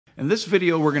In this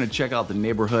video, we're going to check out the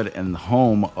neighborhood and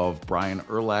home of Brian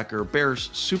Urlacher, Bears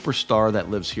superstar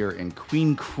that lives here in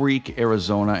Queen Creek,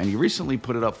 Arizona, and he recently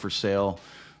put it up for sale,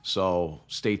 so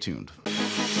stay tuned.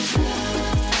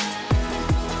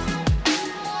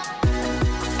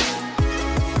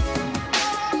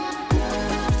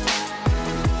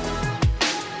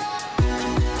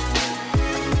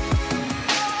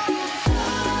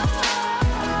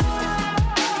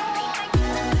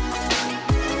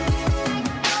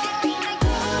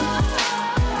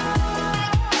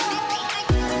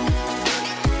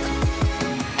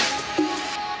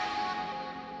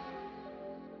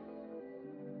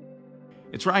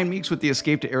 It's Ryan Meeks with the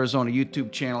Escape to Arizona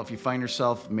YouTube channel. If you find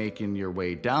yourself making your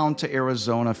way down to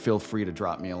Arizona, feel free to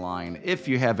drop me a line. If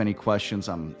you have any questions,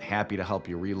 I'm happy to help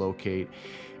you relocate.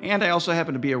 And I also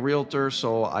happen to be a realtor,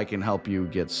 so I can help you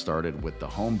get started with the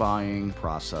home buying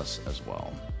process as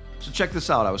well. So check this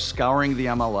out. I was scouring the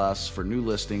MLS for new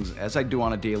listings, as I do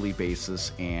on a daily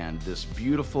basis, and this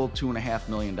beautiful $2.5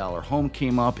 million home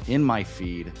came up in my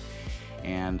feed.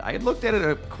 And I had looked at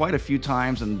it quite a few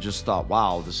times and just thought,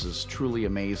 wow, this is truly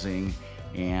amazing.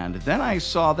 And then I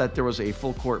saw that there was a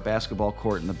full court basketball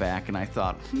court in the back, and I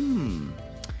thought,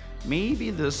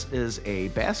 maybe this is a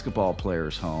basketball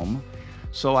player's home.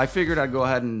 So I figured I'd go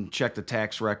ahead and check the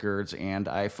tax records, and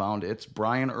I found it's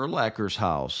Brian Urlacher's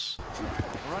house.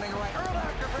 Running right,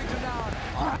 Urlacher brings him down.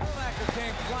 Urlacher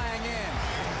came flying in.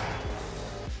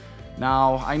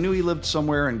 Now, I knew he lived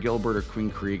somewhere in Gilbert or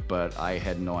Queen Creek, but I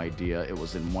had no idea it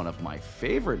was in one of my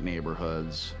favorite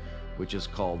neighborhoods, which is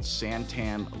called San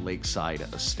Tan Lakeside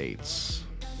Estates.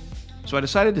 So I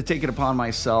decided to take it upon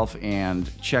myself and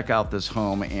check out this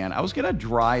home, and I was gonna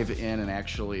drive in and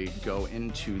actually go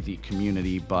into the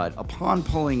community, but upon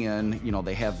pulling in, you know,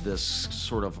 they have this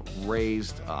sort of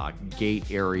raised gate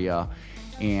area,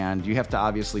 and you have to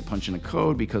obviously punch in a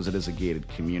code because it is a gated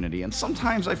community. And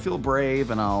sometimes I feel brave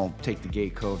and I'll take the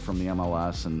gate code from the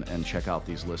MLS and check out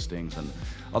these listings, and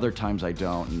other times I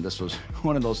don't. And this was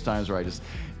one of those times where I just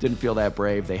didn't feel that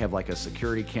brave. They have like a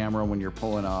security camera when you're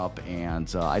pulling up,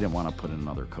 and I didn't want to put in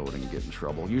another code and get in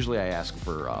trouble. Usually I ask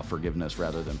for forgiveness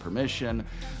rather than permission,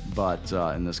 but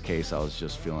in this case I was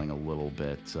just feeling a little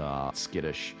bit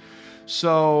skittish.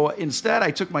 So instead,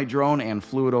 I took my drone and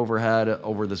flew it overhead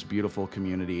over this beautiful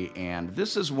community, and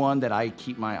this is one that I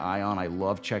keep my eye on. I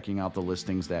love checking out the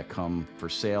listings that come for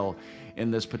sale in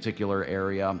this particular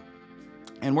area.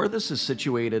 And where this is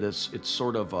situated is it's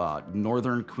sort of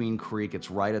northern Queen Creek.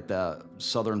 It's right at the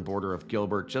southern border of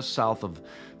Gilbert, just south of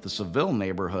the Seville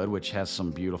neighborhood, which has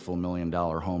some beautiful $1 million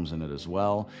homes in it as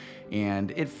well.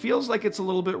 And it feels like it's a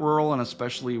little bit rural, and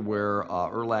especially where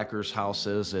Urlacher's house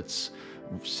is,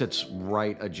 sits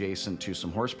right adjacent to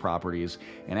some horse properties.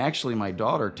 And actually my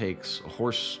daughter takes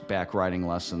horseback riding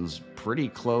lessons pretty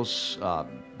close,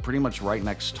 pretty much right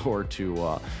next door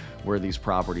to where these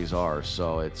properties are.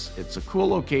 So it's a cool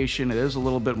location. It is a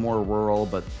little bit more rural,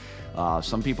 but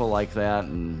some people like that,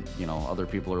 and you know, other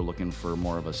people are looking for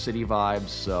more of a city vibe.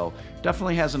 So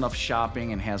definitely has enough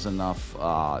shopping and has enough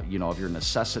you know, of your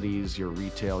necessities, your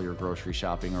retail, your grocery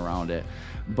shopping around it.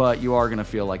 But you are going to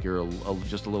feel like you're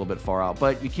just a little bit far out.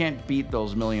 But you can't beat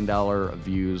those $1 million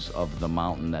views of the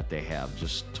mountain that they have.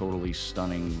 Just totally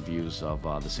stunning views of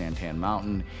the San Tan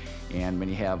Mountain. And when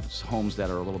you have homes that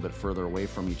are a little bit further away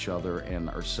from each other and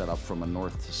are set up from a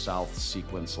north to south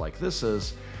sequence like this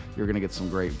is, you're going to get some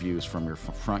great views from your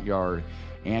front yard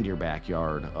and your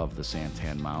backyard of the San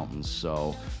Tan Mountains.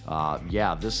 So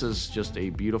yeah, this is just a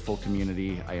beautiful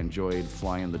community. I enjoyed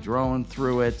flying the drone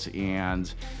through it,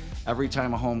 and every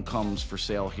time a home comes for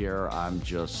sale here, I'm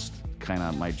just kind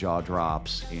of, my jaw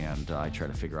drops, and I try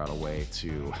to figure out a way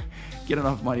to get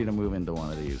enough money to move into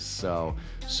one of these. So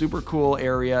super cool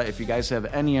area. If you guys have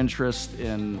any interest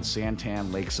in San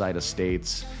Tan Lakeside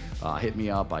Estates, hit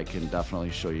me up. I can definitely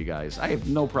show you guys. I have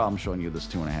no problem showing you this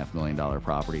 $2.5 million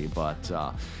property,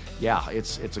 but yeah,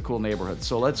 it's a cool neighborhood.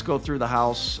 So let's go through the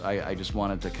house. I just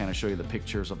wanted to kind of show you the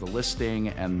pictures of the listing,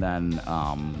 and then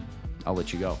I'll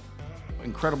let you go.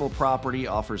 Incredible property,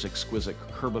 offers exquisite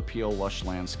curb appeal, lush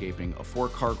landscaping, a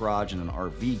 4-car garage, and an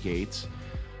RV gate.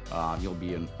 You'll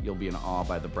be in awe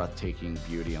by the breathtaking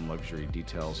beauty and luxury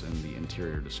details in the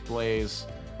interior displays.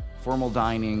 Formal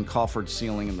dining, coffered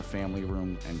ceiling in the family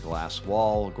room, and glass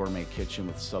wall. Gourmet kitchen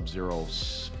with Sub-Zero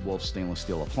Wolf stainless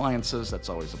steel appliances. That's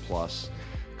always a plus.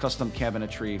 Custom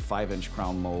cabinetry, 5-inch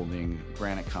crown molding,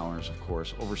 granite counters, of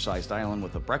course. Oversized island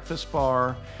with a breakfast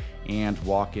bar and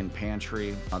walk-in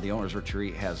pantry. The owner's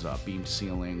retreat has beamed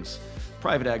ceilings,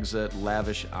 private exit,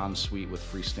 lavish ensuite with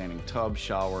freestanding tub,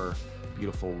 shower,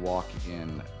 beautiful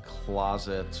walk-in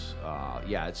closet.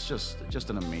 Yeah, it's just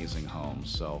an amazing home.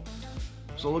 So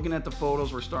So looking at the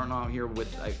photos, we're starting out here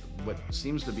with what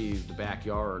seems to be the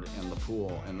backyard and the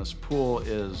pool. And this pool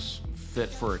is fit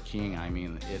for a king. I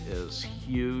mean, it is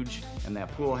huge. And that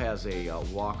pool has a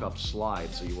walk-up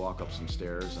slide. So you walk up some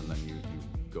stairs and then you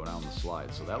go down the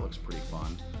slide. So that looks pretty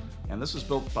fun. And this is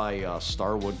built by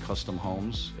Starwood Custom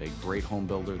Homes, a great home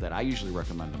builder that I usually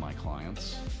recommend to my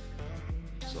clients.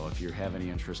 So if you have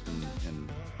any interest in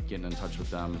getting in touch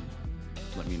with them,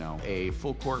 let me know. A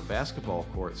full court basketball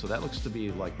court, so that looks to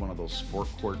be like one of those sport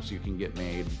courts you can get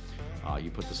made.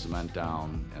 You put the cement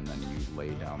down and then you lay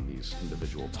down these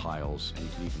individual tiles, and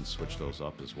you can even switch those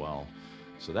up as well.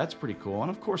 So that's pretty cool. And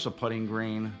of course a putting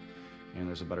green, and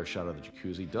there's a better shot of the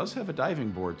jacuzzi. It does have a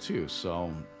diving board too,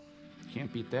 so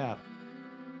can't beat that.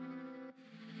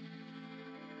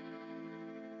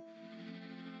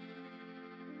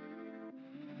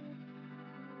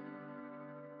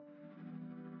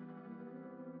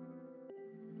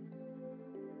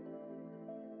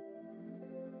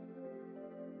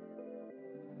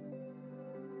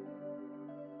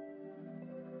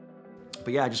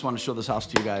 But yeah, I just want to show this house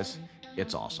to you guys.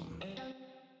 It's awesome.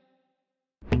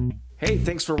 Hey,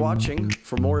 thanks for watching.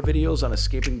 For more videos on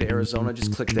escaping to Arizona,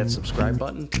 just click that subscribe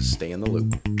button to stay in the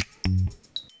loop.